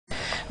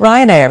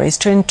Ryanair is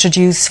to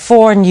introduce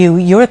 4 new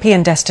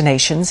European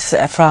destinations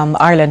from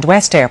Ireland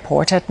West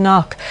Airport at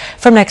Knock.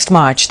 From next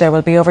March, there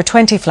will be over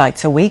 20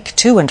 flights a week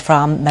to and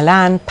from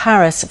Milan,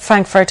 Paris,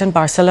 Frankfurt and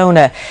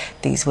Barcelona.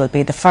 These will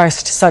be the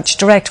first such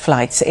direct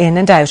flights in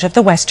and out of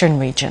the Western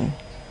region.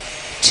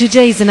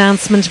 Today's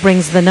announcement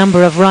brings the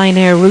number of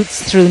Ryanair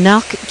routes through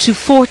Knock to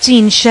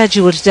 14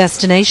 scheduled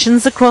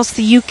destinations across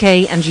the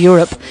UK and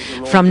Europe.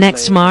 From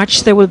next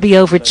March, there will be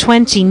over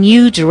 20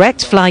 new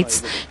direct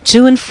flights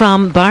to and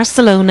from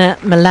Barcelona,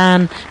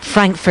 Milan,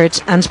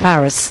 Frankfurt and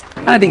Paris.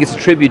 I think it's a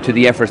tribute to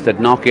the efforts that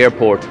Knock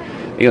Airport,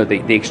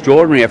 the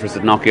extraordinary efforts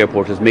that Knock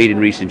Airport has made in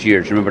recent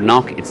years. Remember,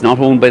 Knock, it's not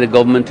owned by the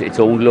government, it's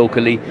owned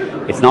locally,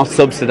 it's not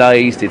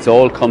subsidised, it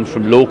all comes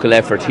from local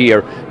effort here,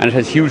 and it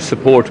has huge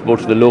support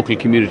both to the local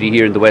community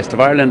here in the west of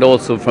Ireland,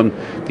 also from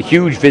the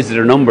huge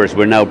visitor numbers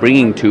we're now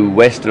bringing to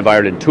west of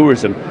Ireland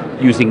tourism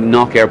using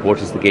Knock Airport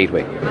as the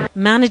gateway.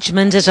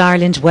 Management at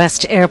Ireland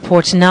West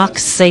Airport Knock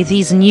say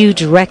these new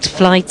direct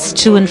flights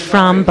to and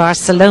from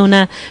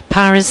Barcelona,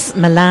 Paris,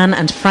 Milan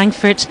and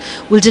Frankfurt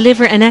will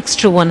deliver an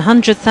extra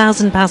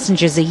 100,000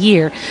 passengers a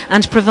year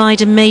and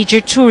provide a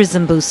major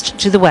tourism boost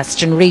to the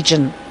western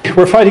region.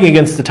 We're fighting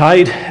against the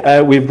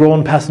tide. We've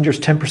grown passengers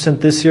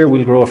 10% this year.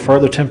 We'll grow a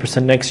further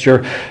 10% next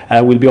year.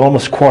 We'll be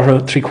almost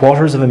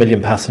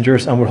 750,000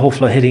 passengers, and we're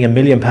hopefully hitting 1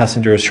 million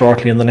passengers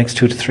shortly in the next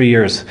 2 to 3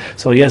 years.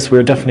 So yes,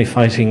 we're definitely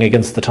fighting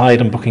against the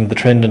tide and bucking the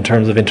trend in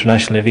terms of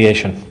international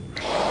aviation.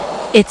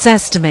 It's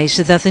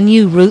estimated that the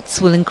new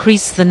routes will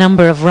increase the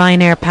number of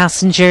Ryanair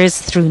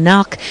passengers through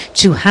Knock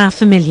to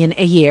 500,000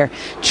 a year.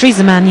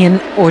 Teresa Mannion,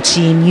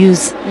 RTE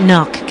News,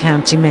 Knock,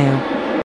 County Mayo.